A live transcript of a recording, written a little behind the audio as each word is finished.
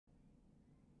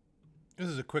This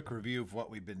is a quick review of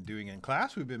what we've been doing in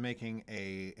class. We've been making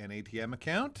an ATM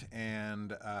account,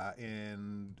 and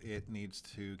it needs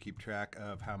to keep track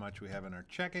of how much we have in our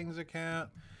checkings account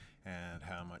and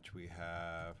how much we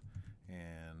have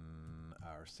in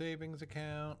our savings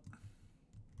account.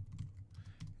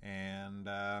 And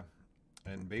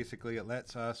basically it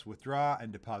lets us withdraw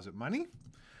and deposit money.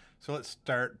 So let's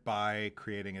start by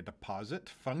creating a deposit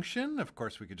function. Of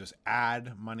course, we could just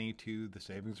add money to the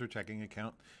savings or checking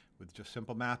account with just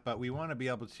simple math, but we want to be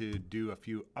able to do a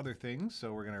few other things.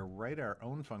 So we're going to write our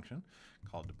own function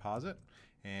called deposit.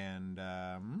 And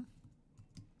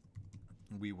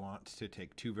we want to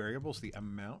take two variables, the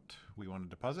amount we want to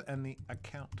deposit and the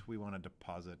account we want to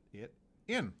deposit it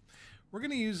in. We're going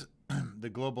to use the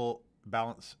global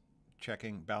balance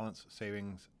checking, balance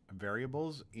savings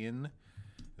variables in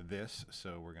this.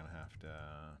 So we're going to have to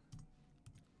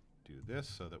do this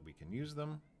so that we can use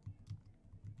them.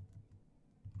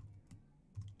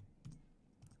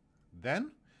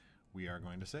 Then we are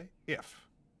going to say if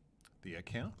the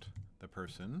account the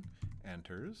person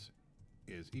enters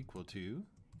is equal to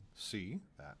C,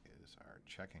 that is our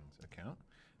checkings account,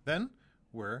 then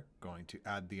we're going to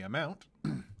add the amount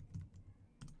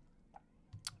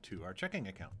to our checking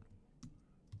account.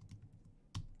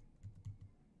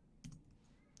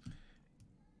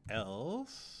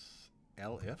 Else,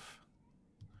 if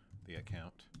the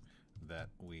account that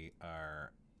we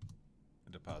are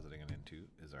depositing it into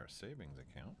is our savings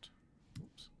account.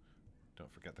 Oops,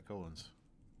 don't forget the colons.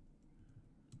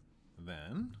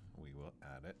 Then we will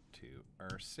add it to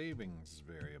our savings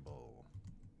variable.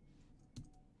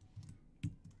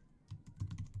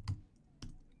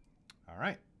 All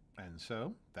right, and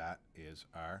so that is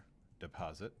our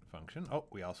deposit function. Oh,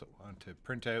 we also want to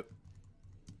print out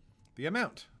the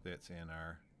amount that's in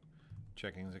our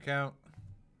checkings account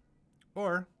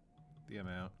or the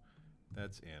amount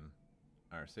that's in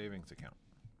our savings account.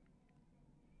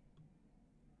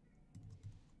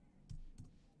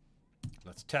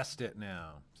 Let's test it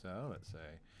now. So let's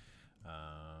say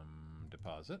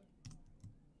deposit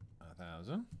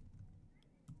 1,000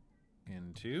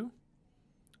 into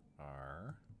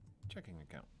our checking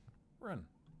account. Run.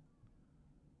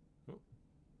 Oh.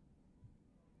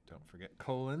 Don't forget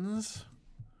colons.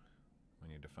 When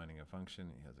you're defining a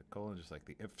function, it has a colon, just like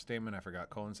the if statement. I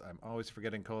forgot colons. I'm always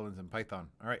forgetting colons in Python.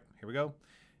 All right, here we go.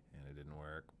 And it didn't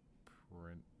work.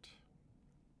 Print.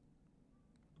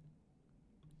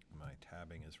 My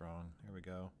tabbing is wrong. Here we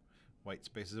go. White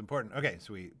space is important. Okay,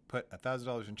 so we put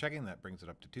 $1,000 in checking. That brings it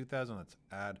up to $2,000. Let's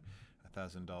add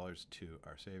 $1,000 to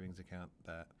our savings account.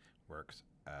 That works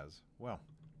as well.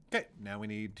 Okay, now we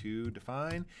need to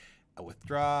define a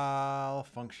withdrawal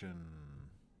function.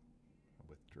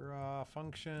 Withdraw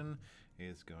function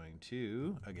is going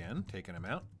to, again, take an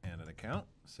amount and an account,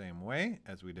 same way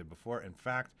as we did before. In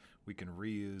fact, we can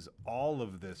reuse all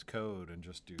of this code and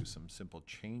just do some simple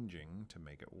changing to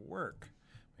make it work.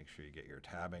 Make sure you get your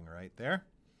tabbing right there.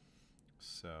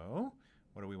 So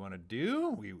what do we want to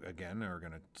do? We, again, are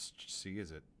going to see,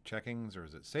 is it checkings or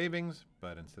is it savings?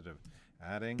 But instead of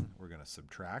adding, we're going to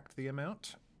subtract the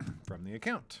amount from the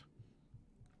account.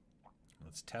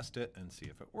 Let's test it and see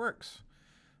if it works.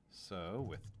 So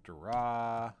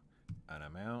withdraw an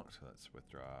amount. So let's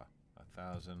withdraw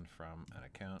 1,000 from an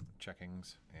account,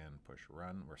 checkings, and push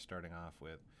run. We're starting off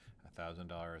with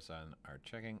 $1,000 on our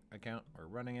checking account. We're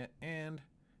running it, and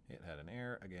it had an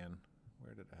error again.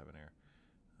 Where did it have an error?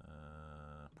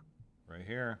 Right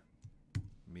here.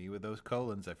 Me with those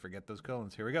colons. I forget those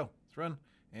colons. Here we go. Let's run.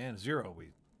 And 0.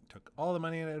 We took all the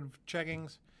money out of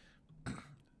checkings.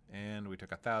 And we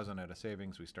took 1,000 out of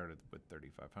savings. We started with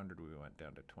 3,500. We went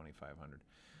down to 2,500.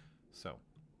 So,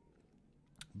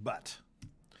 but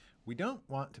we don't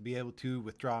want to be able to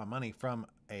withdraw money from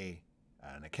an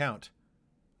account.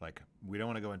 Like, we don't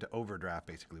want to go into overdraft,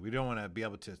 basically. We don't want to be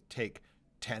able to take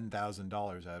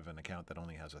 $10,000 out of an account that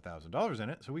only has $1,000 in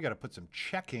it. So we got to put some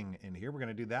checking in here. We're going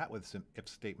to do that with some if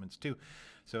statements too.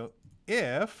 So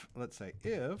if, let's say,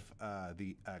 if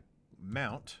the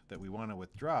amount that we want to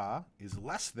withdraw is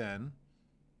less than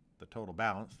the total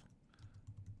balance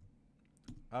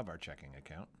of our checking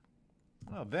account,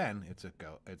 well, then it's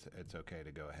okay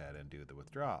to go ahead and do the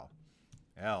withdrawal.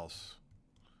 Else,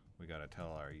 we got to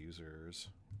tell our users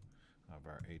of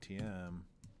our ATM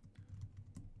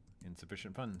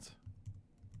insufficient funds.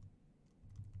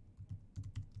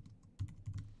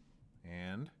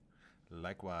 And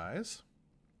likewise,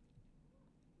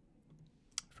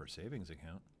 for savings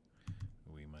account,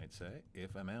 we might say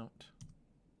if amount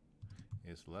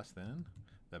is less than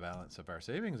the balance of our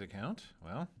savings account,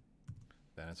 well,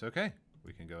 then it's okay.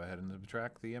 We can go ahead and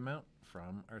subtract the amount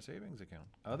from our savings account.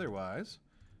 Otherwise,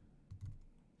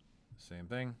 Same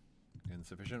thing,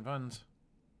 insufficient funds.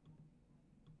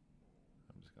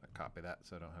 I'm just going to copy that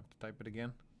so I don't have to type it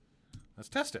again. Let's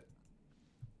test it.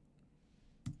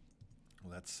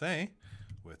 Let's say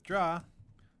withdraw.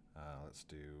 Let's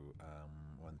do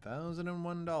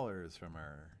 $1,001 from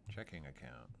our checking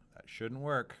account. That shouldn't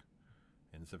work.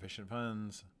 Insufficient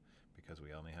funds because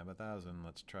we only have 1,000.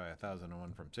 Let's try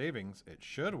 1,001 from savings. It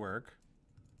should work.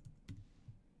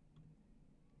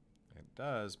 It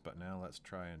does, but now let's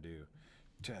try and do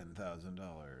 $10,000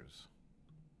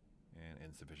 and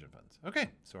insufficient funds. Okay,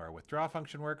 so our withdraw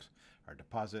function works. Our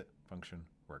deposit function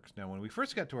works. Now, when we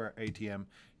first get to our ATM,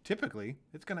 typically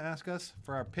it's going to ask us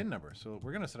for our PIN number. So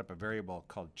we're going to set up a variable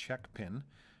called check PIN,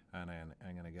 and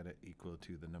I'm going to get it equal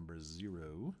to the number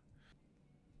 0.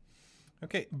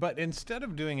 Okay, but instead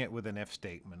of doing it with an if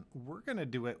statement, we're going to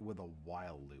do it with a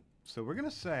while loop. So we're going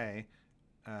to say,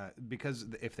 because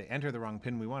if they enter the wrong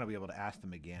PIN, we want to be able to ask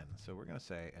them again. So we're going to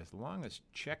say, as long as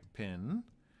check PIN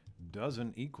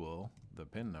doesn't equal the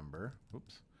PIN number,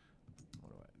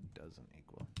 doesn't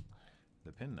equal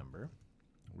the PIN number,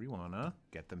 we want to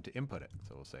get them to input it.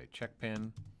 So we'll say check PIN,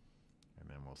 and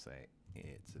then we'll say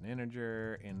it's an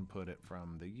integer, input it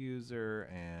from the user,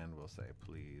 and we'll say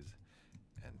please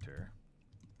enter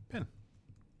PIN.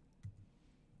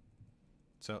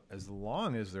 So as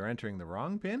long as they're entering the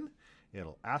wrong PIN,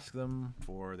 it'll ask them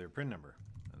for their PIN number,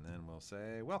 and then we'll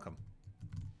say welcome.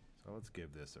 So let's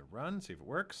give this a run, see if it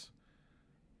works.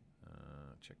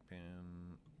 Check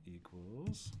PIN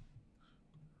equals,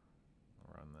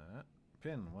 run that.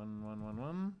 PIN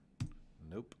 1111.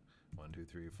 Nope. 1 2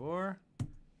 3 4.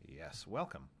 Yes,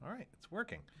 welcome. All right, it's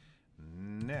working.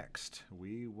 Next,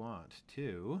 we want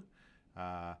to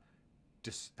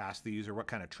just ask the user what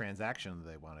kind of transaction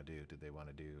they want to do. Do they want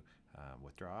to do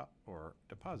withdraw or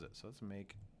deposit? So let's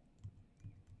make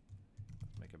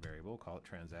a variable, call it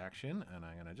transaction, and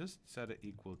I'm going to just set it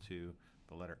equal to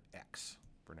the letter X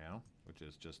for now, which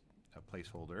is just a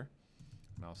placeholder.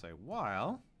 And I'll say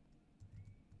while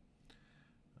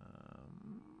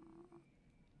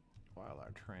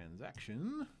our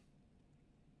transaction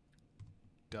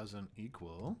doesn't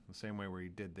equal, the same way we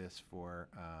did this for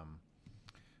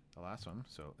the last one.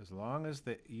 So as long as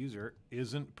the user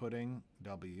isn't putting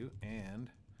W and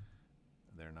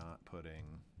they're not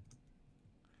putting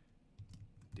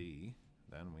D,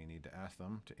 then we need to ask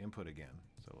them to input again.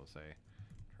 So we'll say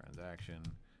transaction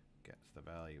gets the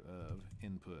value of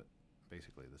input,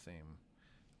 basically the same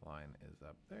line is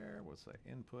up there. We'll say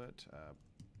input,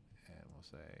 and we'll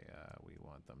say we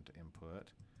want them to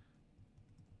input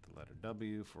the letter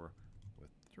W for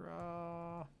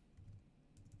withdraw,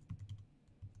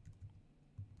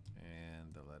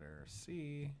 and the letter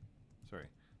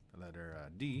the letter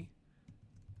D,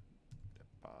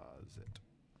 deposit.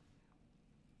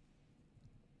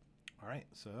 All right,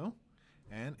 so,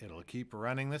 and it'll keep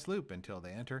running this loop until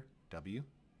they enter W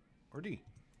or D.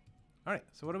 All right,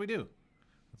 so what do?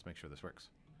 Let's make sure this works.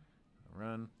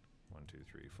 Run, 1 2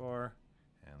 3 4,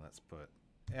 and let's put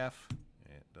F.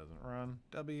 It doesn't run.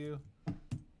 W,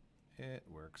 it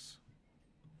works.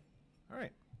 All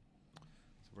right,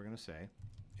 so we're going to say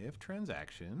if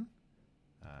transaction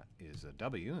is a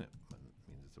W, it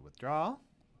means it's a withdrawal.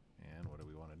 And what do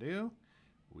we want to do?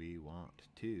 We want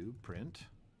to print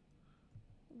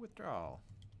withdrawal.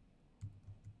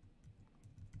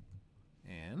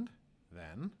 And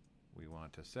then we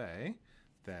want to say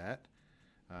that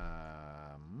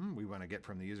we want to get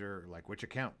from the user like which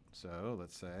account. So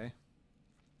let's say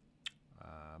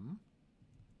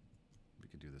we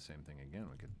could do the same thing again.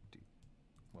 We could do,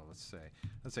 well, let's say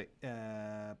if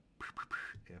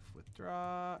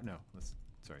withdraw, no,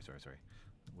 sorry.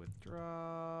 Withdraw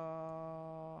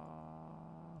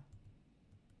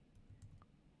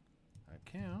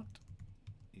account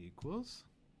equals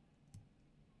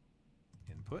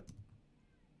input,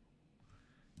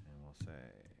 and we'll say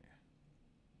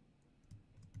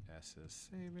S is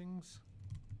savings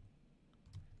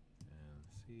and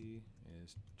C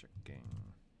is checking,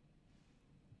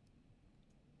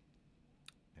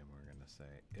 and we're going to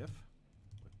say if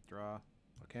withdraw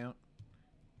account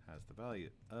has the value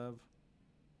of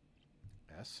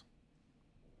S,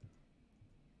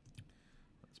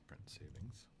 let's print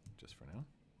savings just for now,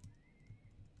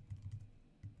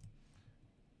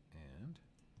 and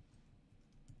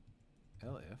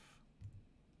elif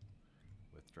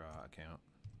withdraw account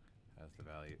has the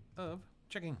value of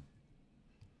checking,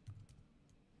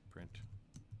 print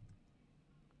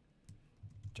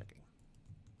checking.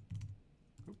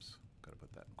 Oops, gotta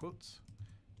put that in quotes.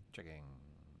 Checking.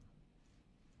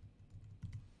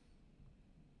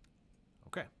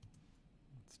 Okay,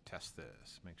 let's test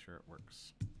this, make sure it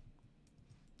works.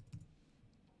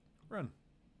 Run.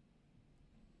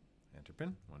 Enter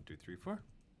PIN 1, 2, 3, 4.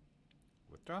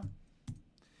 Withdraw.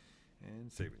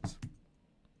 And savings.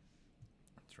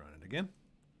 Let's run it again.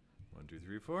 1, 2,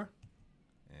 3, 4.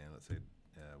 And let's say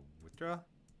withdraw.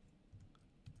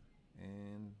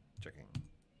 And checking.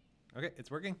 Okay, it's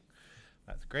working.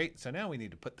 That's great. So now we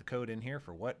need to put the code in here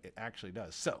for what it actually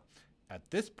does. So at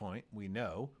this point, we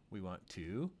know we want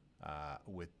to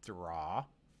withdraw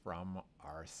from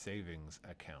our savings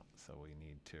account. So we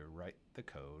need to write the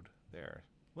code there.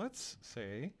 Let's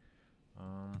say,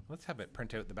 let's have it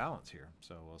print out the balance here.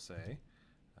 So we'll say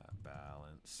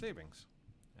balance savings.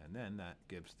 And then that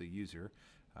gives the user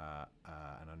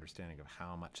an understanding of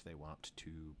how much they want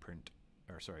to print,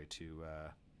 or sorry, to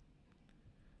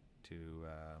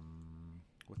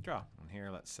withdraw. And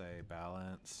here, let's say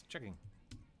balance checking.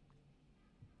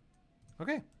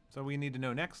 Okay, so we need to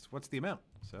know next, what's the amount?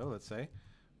 So let's say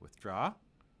withdraw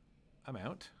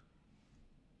amount.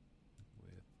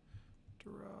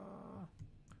 Withdraw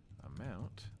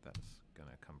amount. That's going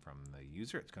to come from the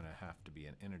user. It's going to have to be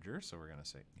an integer. So we're going to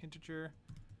say integer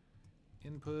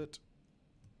input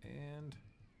and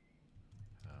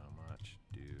how much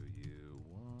do you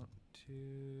want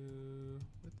to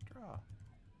withdraw?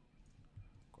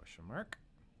 Question mark.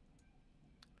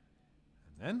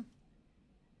 And then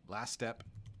last step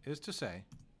is to say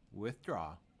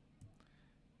withdraw.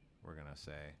 We're going to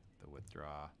say the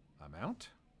withdraw amount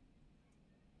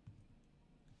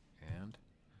and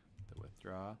the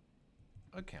withdraw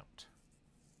account.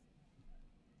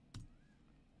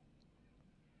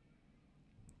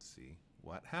 Let's see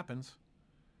what happens.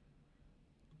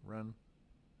 Run.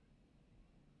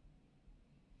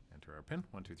 Enter our PIN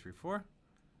 1, 2, 3, 4.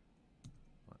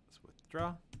 Let's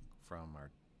withdraw from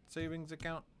our savings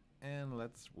account and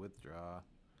let's withdraw.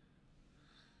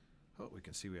 Oh, we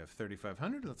can see we have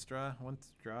 3,500. Let's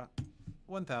withdraw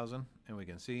 1,000 and we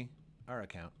can see our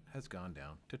account has gone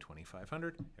down to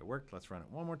 2,500. It worked. Let's run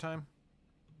it one more time.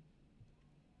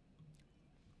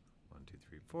 1, 2,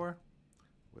 3, 4.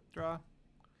 Withdraw.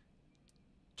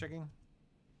 Checking.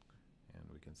 And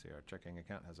we can see our checking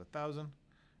account has 1,000.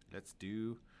 Let's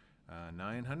do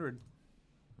 900.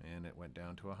 And it went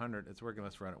down to 100. It's working.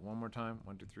 Let's run it one more time.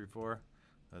 1, 2, 3, 4.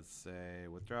 Let's say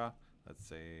withdraw. Let's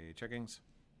say checkings.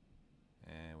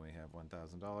 And we have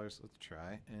 $1,000. Let's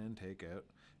try and take out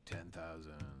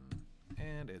 10,000.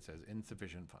 And it says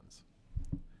insufficient funds.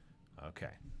 Okay,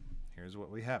 here's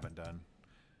what we haven't done.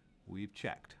 We've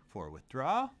checked for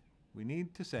withdraw. We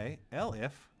need to say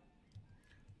elif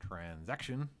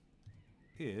transaction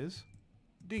is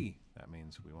D. That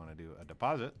means we want to do a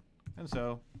deposit. And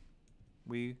so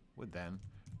we would then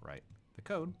write the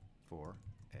code for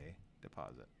a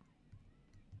deposit.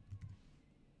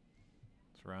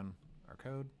 Let's run our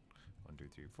code. 1, 2,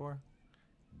 3, 4.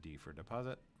 D for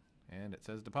deposit. And it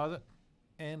says deposit.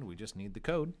 And we just need the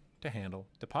code to handle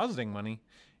depositing money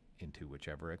into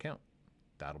whichever account.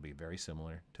 That'll be very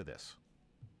similar to this.